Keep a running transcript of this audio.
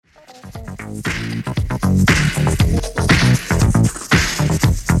Wbmx.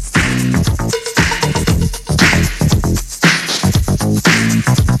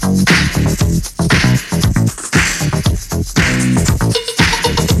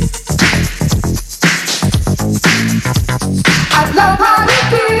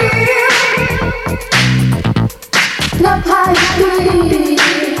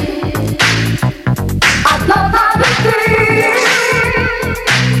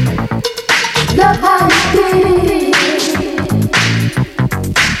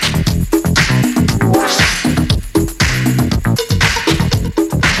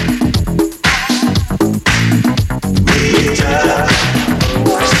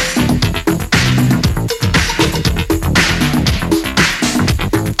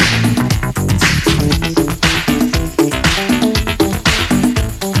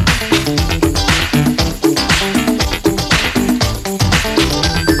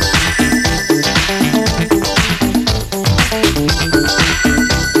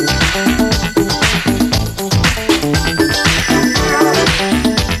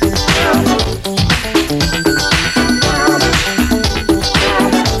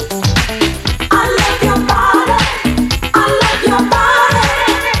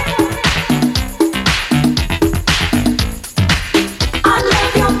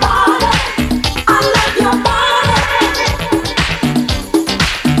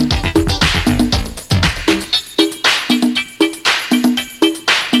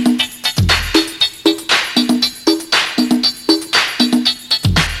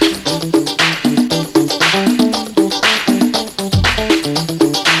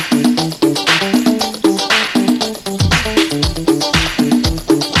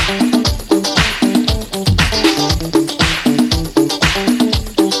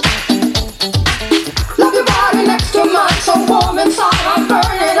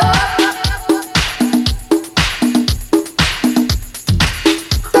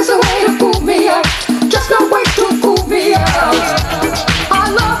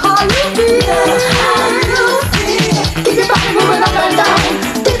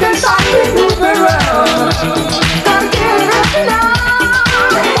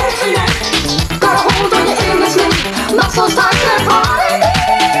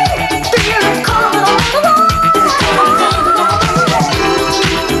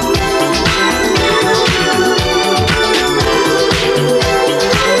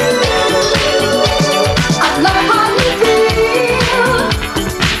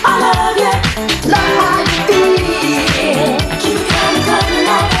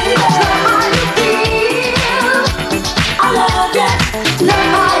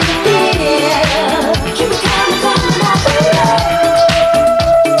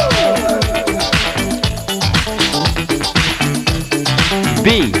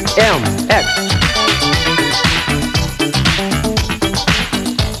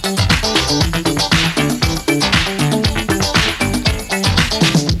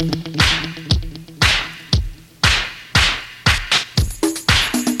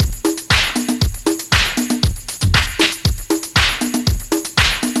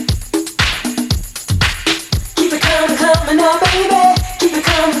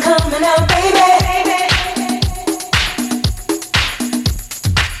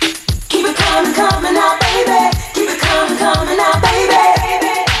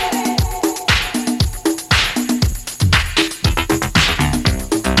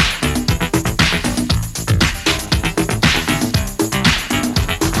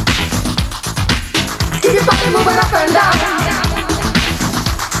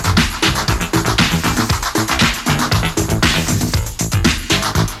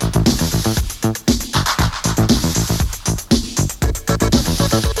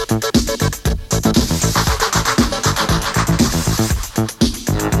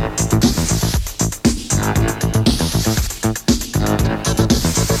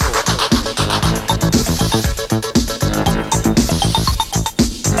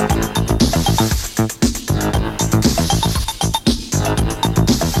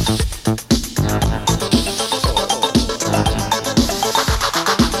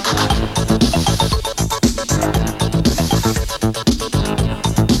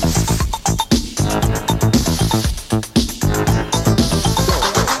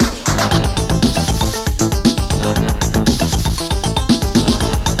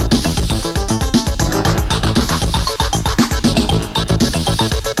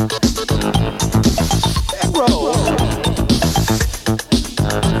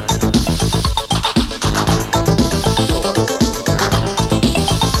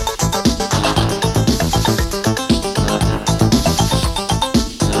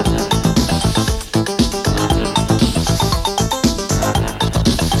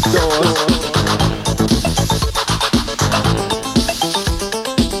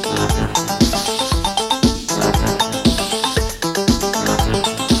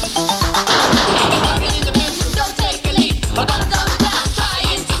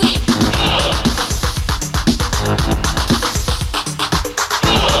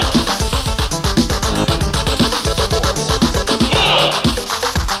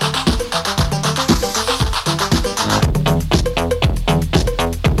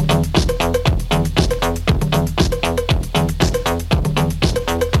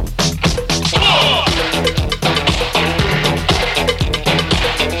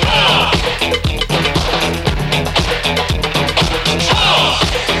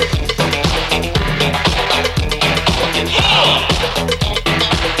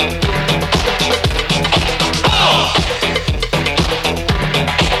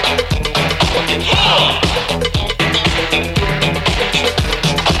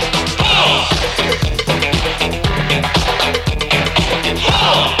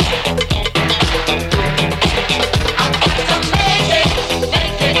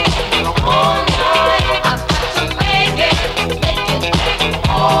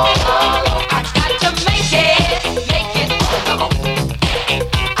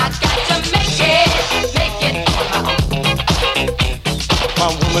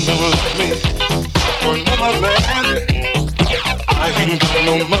 woman don't love me for another man. I ain't got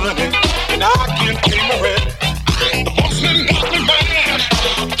no money and I can't pay my rent. The bossman got me mad,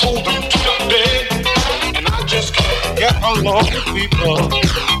 told them to the bed, and I just can't get along with people.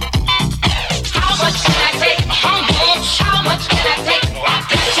 How much can I take? How much? How much can I take? I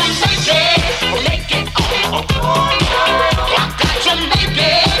got to make it on my own. I got to make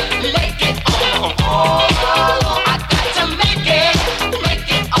it on my own. I got to make it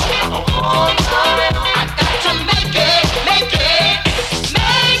on my own. I got to make it on my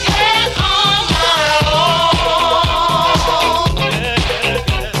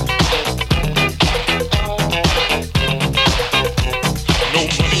No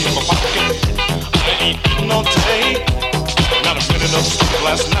money in my pocket, I ain't eating all day. Not a minute of sleep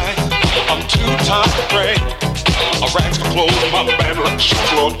last night, I'm too tired to pray. A rags for clothes, my bad luck,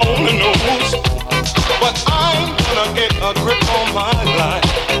 Lord only knows. But I'm gonna get a grip on my life.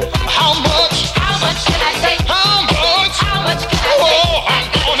 How much? How much can I take? How much? How much can I take? Oh, I'm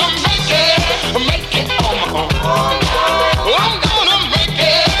gonna make it on my own. I'm gonna make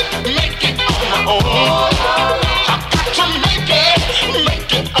it on my own. I got to make it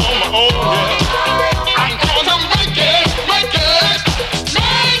on my own. Yeah. I'm gonna make it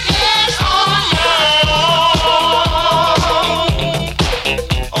on my own.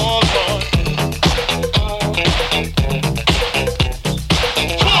 Oh Lord.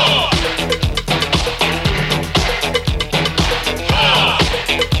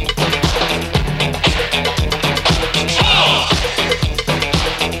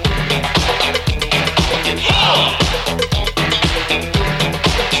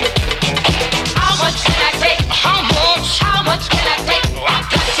 How much can I take? How much? How much can I take? I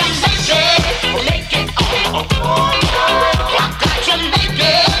got to make it on my own. I got to make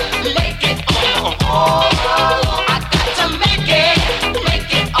it on my own. I got to make it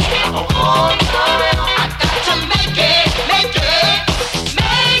on my own. I got to make it on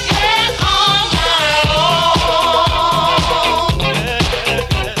my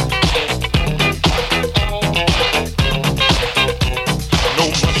No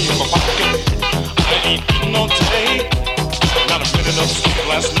money in my pocket, I ain't eating all day. Not a minute of sleep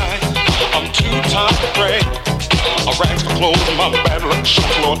last night, I'm too tired to pray. A rags for clothes, my bad luck,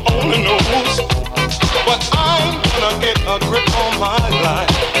 Lord only knows. But I'm gonna get a grip on my life.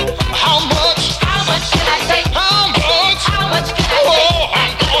 How much? How much can I take? How much? How much can I take? Oh,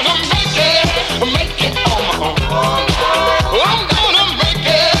 I'm gonna make it on my own. I'm gonna make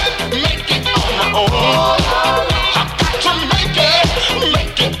it on my own. I got to make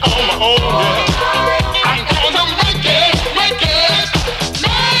it on my own. Yeah. I'm gonna make it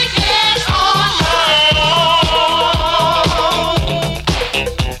on my own.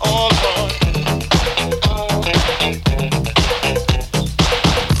 Oh Lord.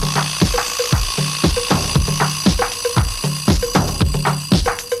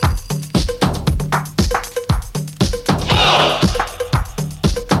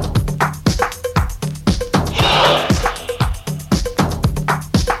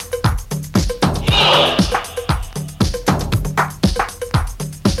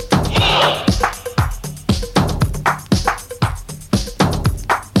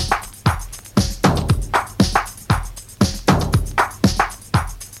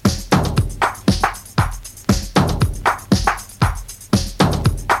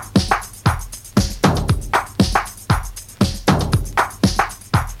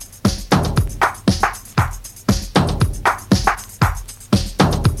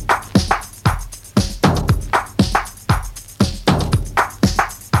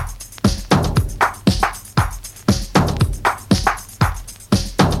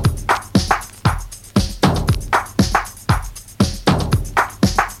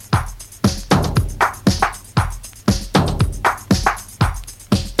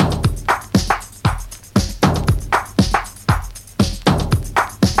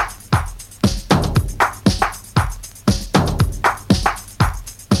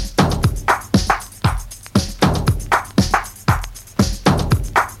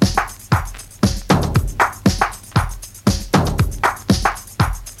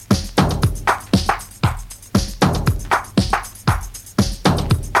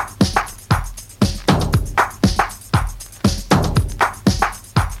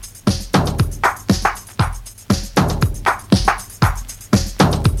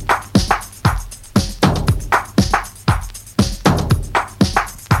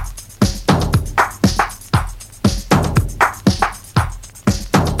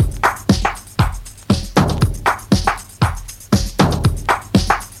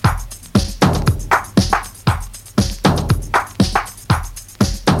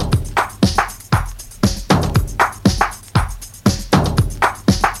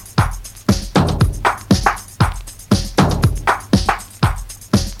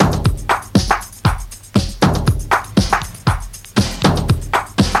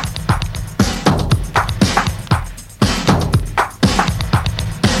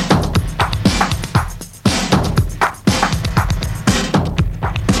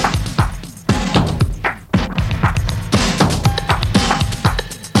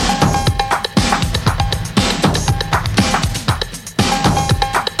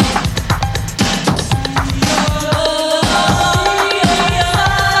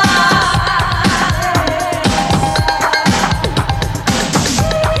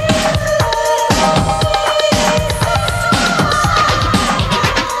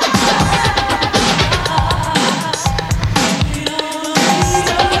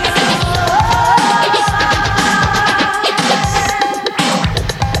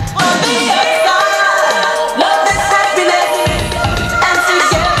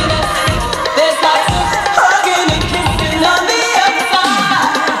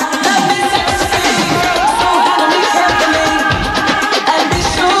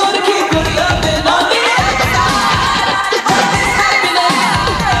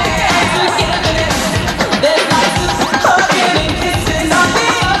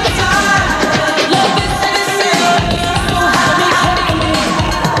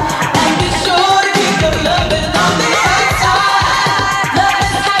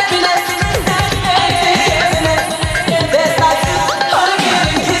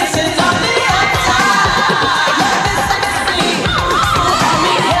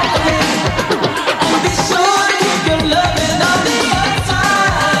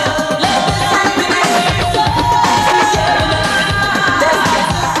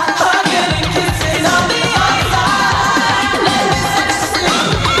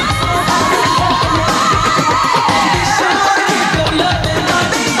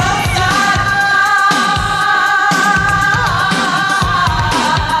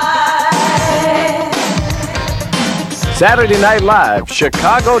 Saturday Night Live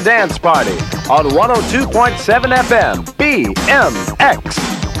Chicago Dance Party on 102.7 FM BMX.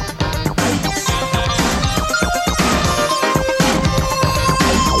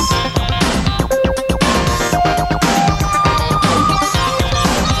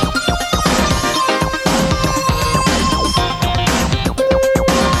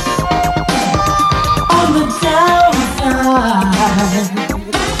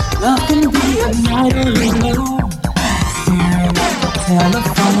 Love can be a night alone, staring at the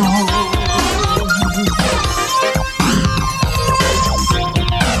telephone.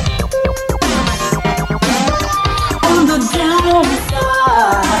 On the downside,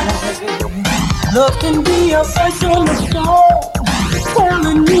 love can be a voice on the phone,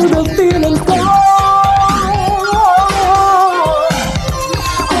 telling you the feeling's gone.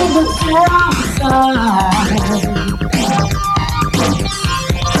 On the downside,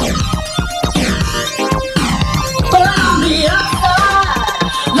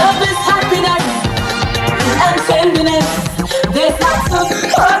 love is happiness and tenderness. There's lots of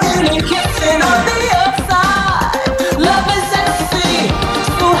hugging and kissing on the upside. Love is ecstasy,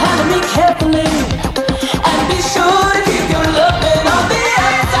 so handle me carefully and be sure to keep your loving on the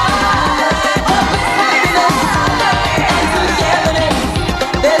outside. Love is happiness and togetherness.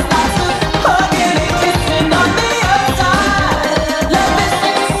 There's lots of hugging and kissing on the upside. Love is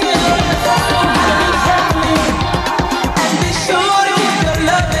ecstasy, so handle me carefully and be sure to keep your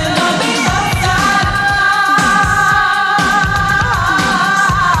loving on the outside.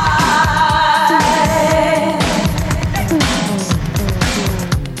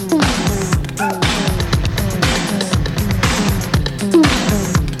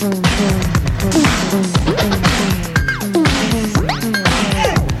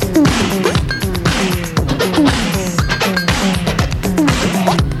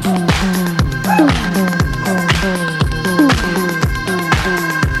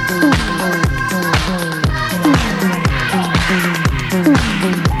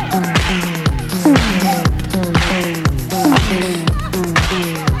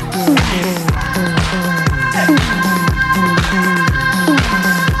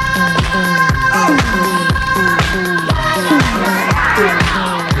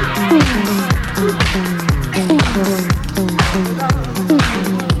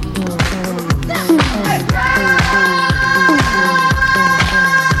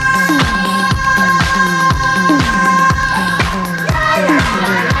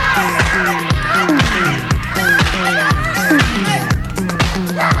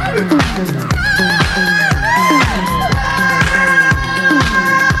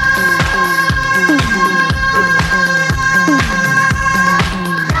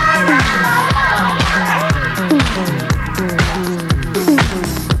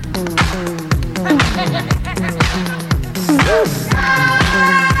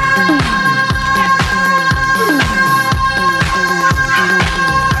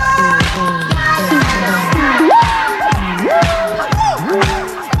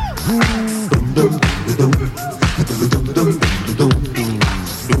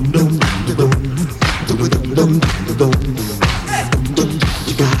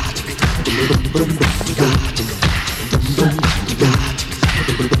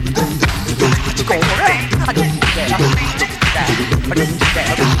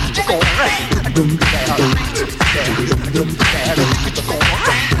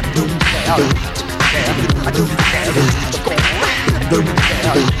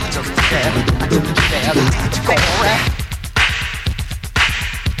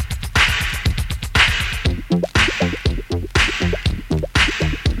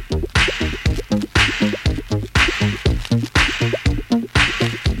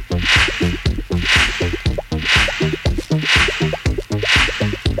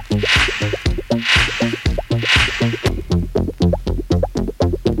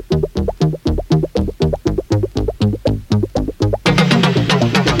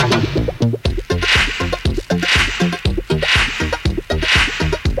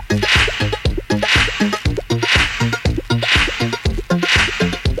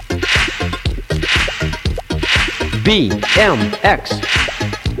 Wbmx.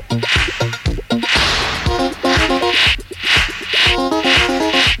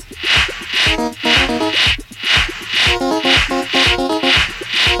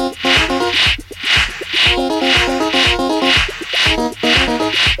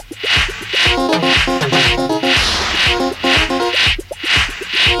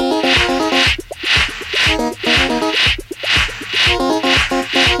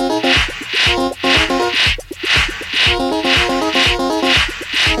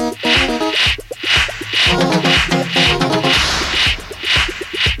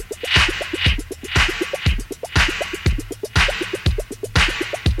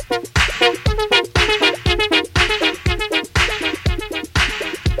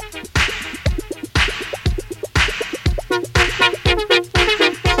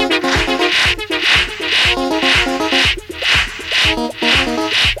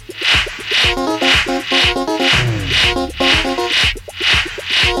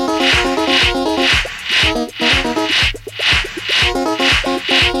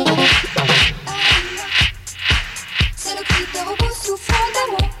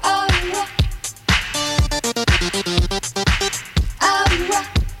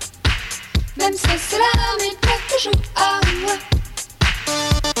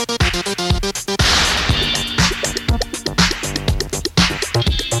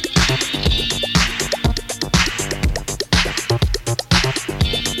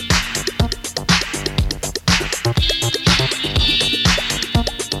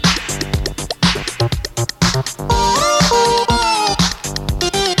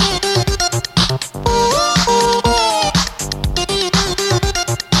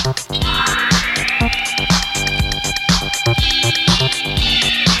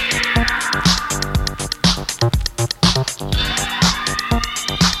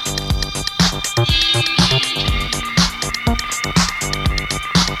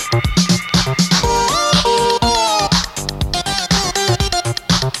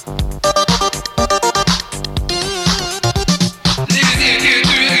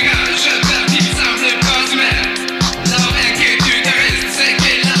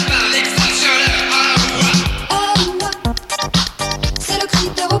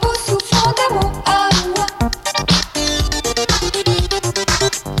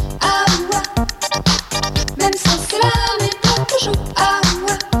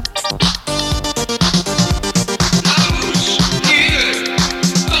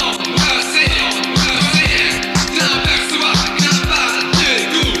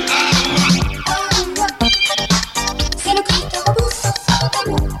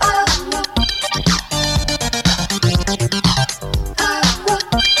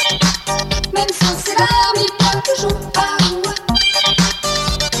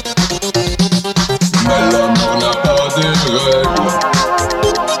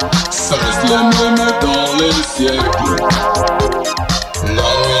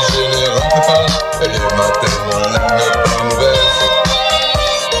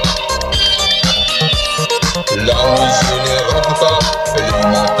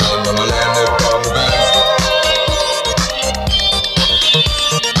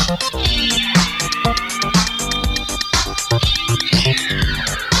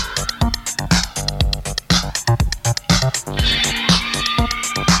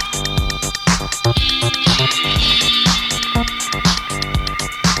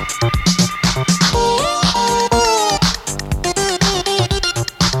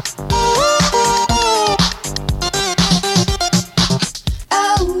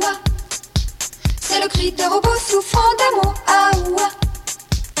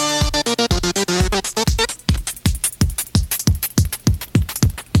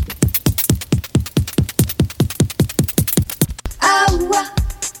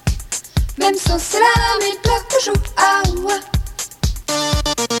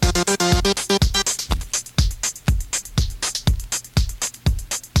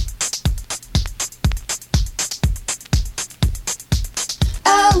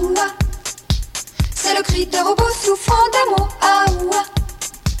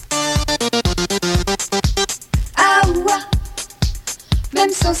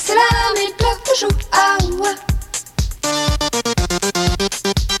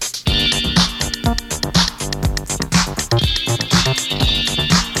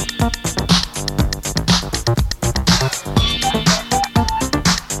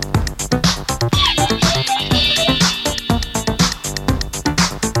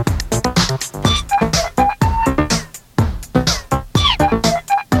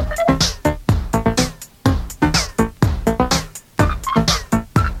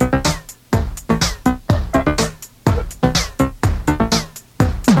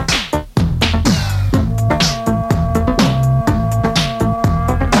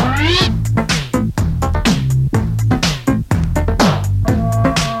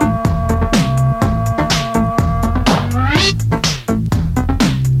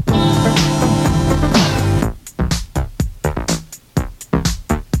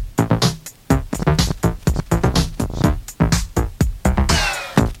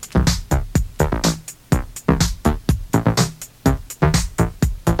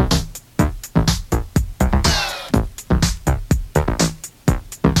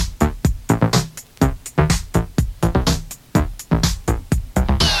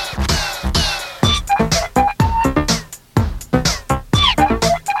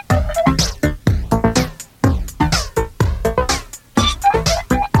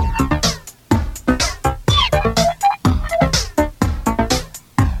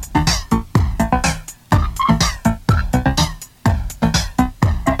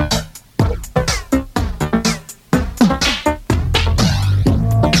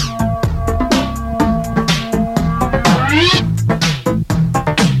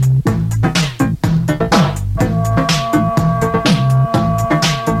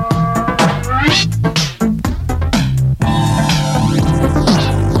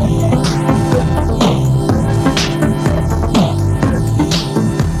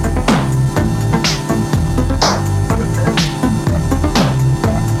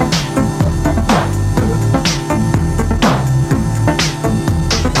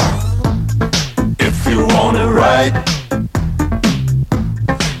 ride,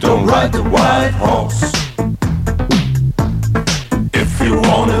 don't ride the white horse. If you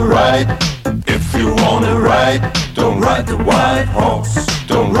wanna ride, if you wanna ride, don't ride the white horse,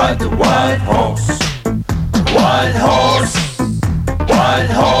 don't ride the white horse. White horse, white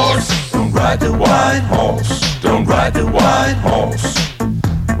horse, don't ride the white horse, don't ride the white horse.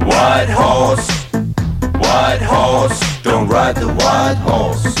 White horse, white horse, don't ride the white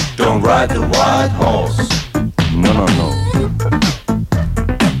horse, don't ride the white horse. No, no, no.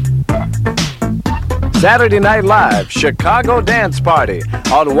 Saturday Night Live, Chicago Dance Party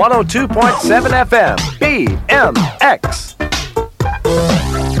on 102.7 FM, BMX.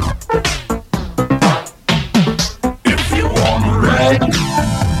 If you wanna ride,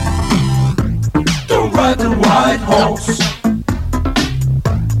 don't ride the white horse.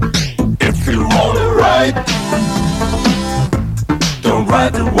 If you wanna ride, don't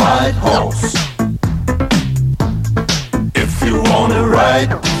ride the white horse. If you wanna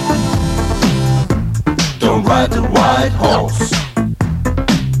ride, don't ride the white horse.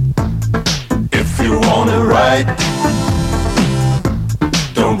 If you wanna ride,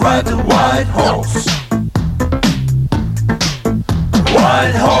 don't ride the white horse.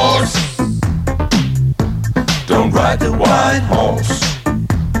 White horse, don't ride the white horse.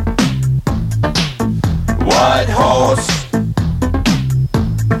 White horse,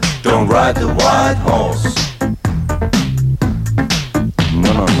 don't ride the white horse.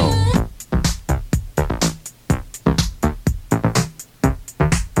 No, no, no.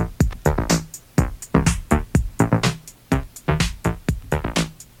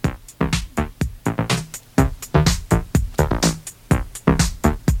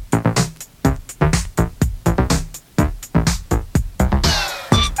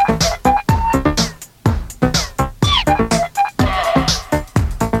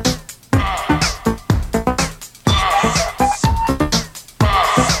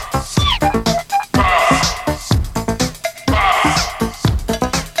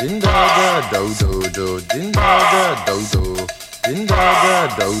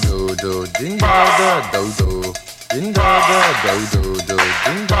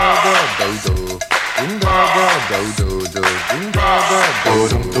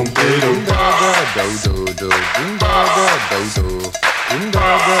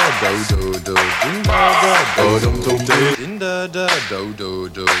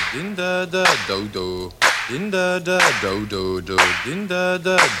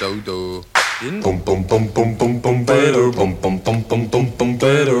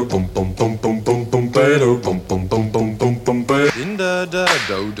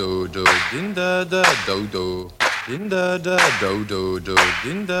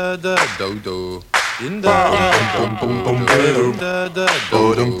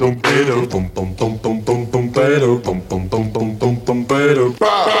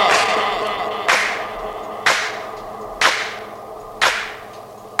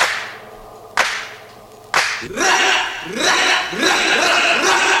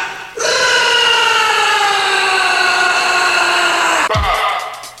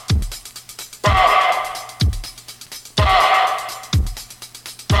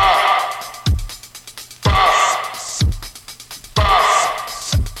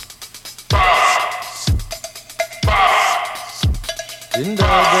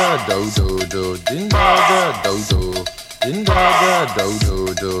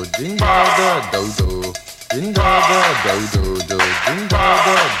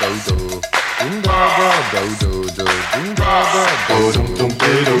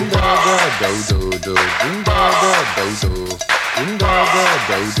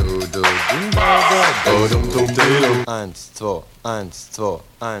 Eins, zwei, eins, zwei,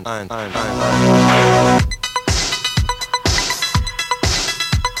 ein.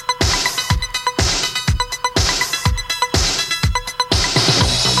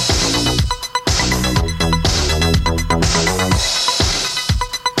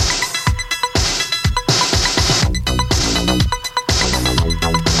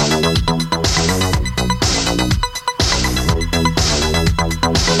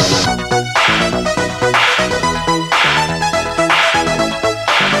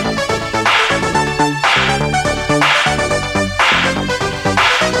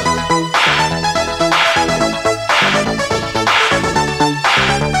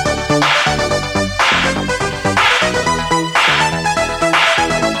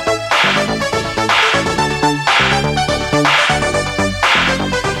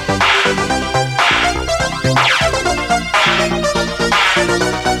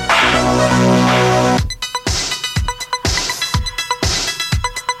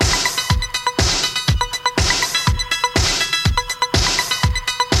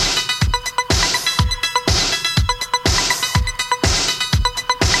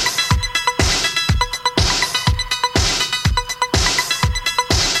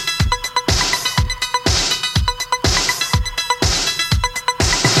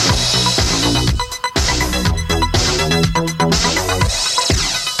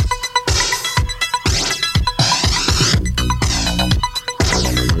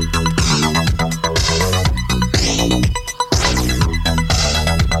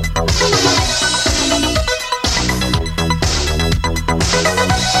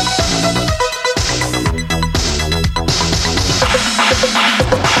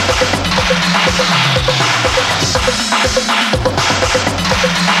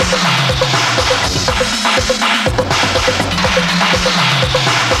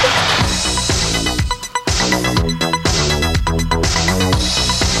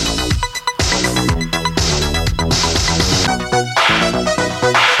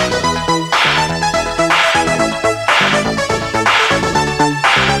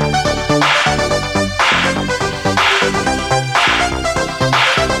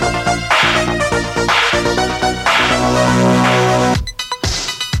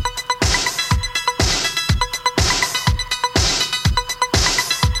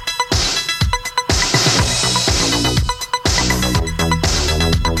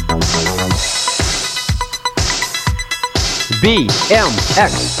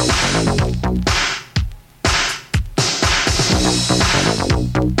 Wbmx.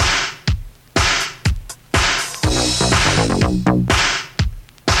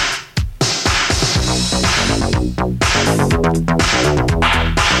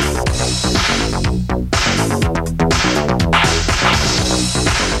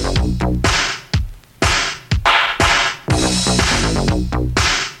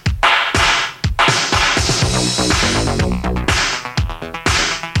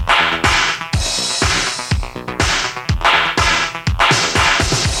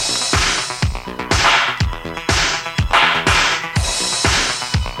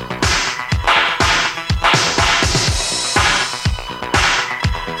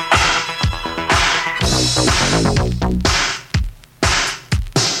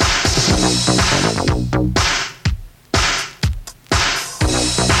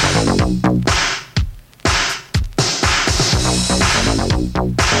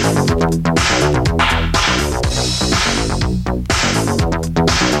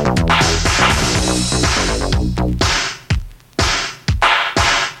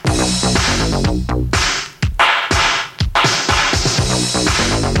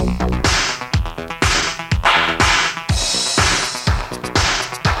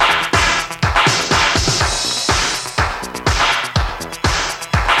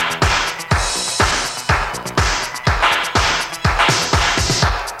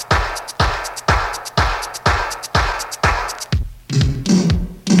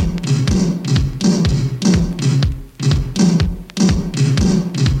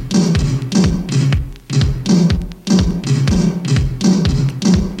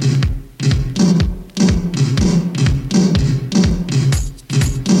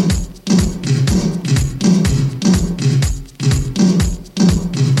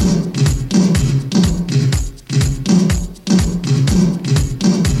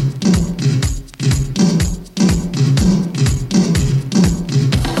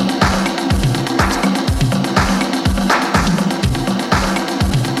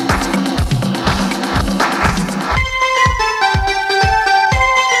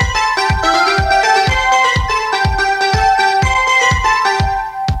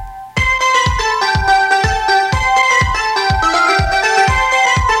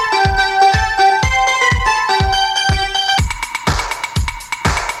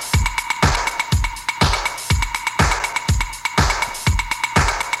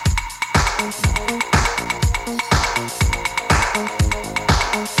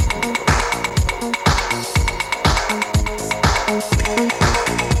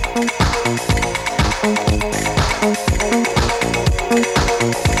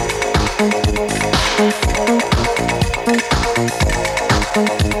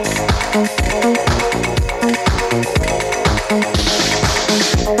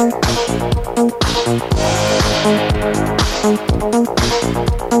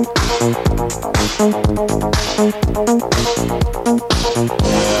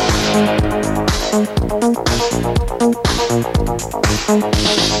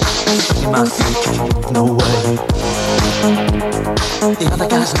 My feet can't move no way. The other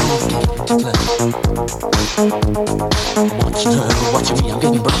guys know the game to play. Watching her, watching me, I'm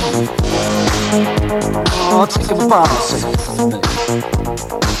getting brave. Oh, take a boss from me.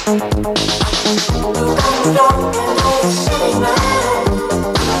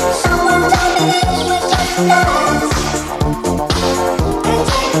 Someone told me this was just a dance. And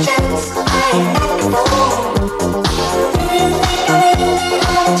take a chance, I ain't not before. Do you think I really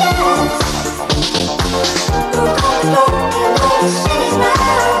have a chance? Look on the door and all the city's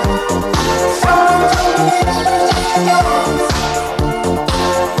mad. Someone told me this was just a dance.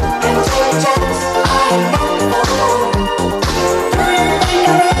 And take a chance, I ain't not before. Do you think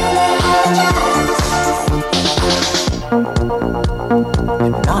I really have a chance?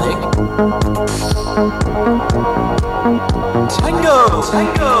 Hypnotic. Tango,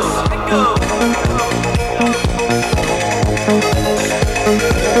 tango, tango.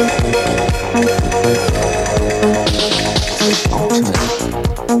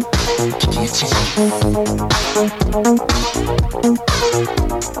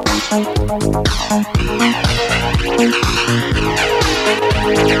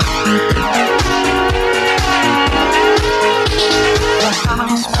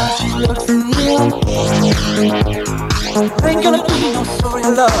 Ultimate guillotine. Ain't gonna be no story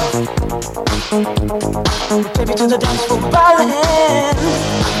of love. Take me to the dance floor by the hand.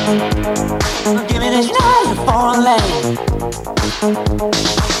 Give me this night in foreign land.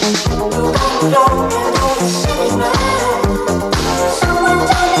 Someone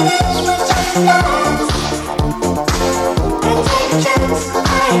told me this was just a dance. And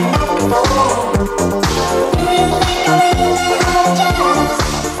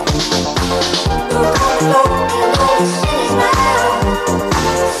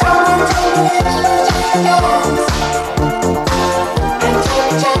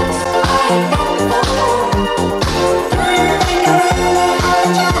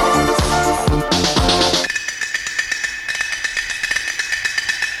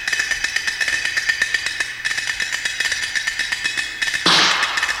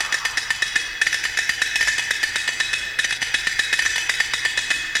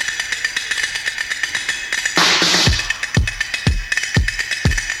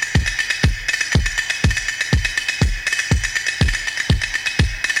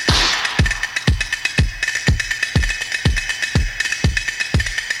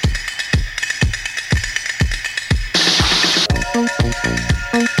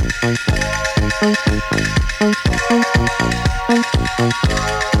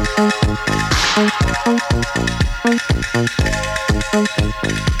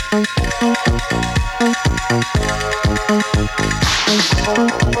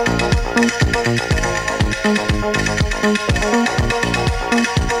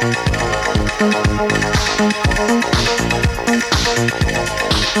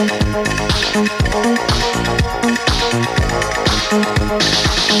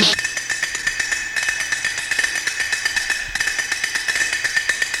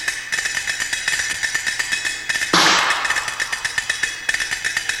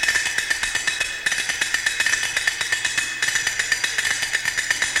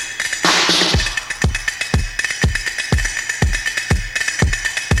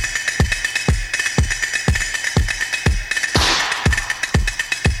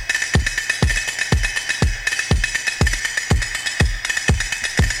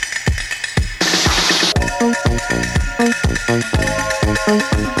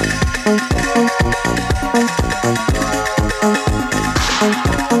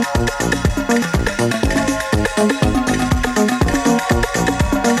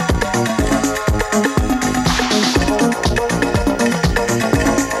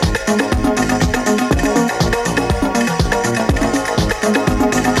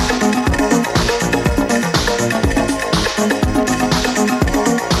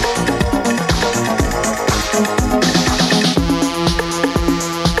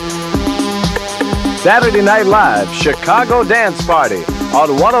Saturday Night Live Chicago Dance Party on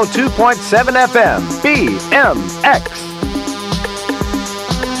 102.7 FM, BMX.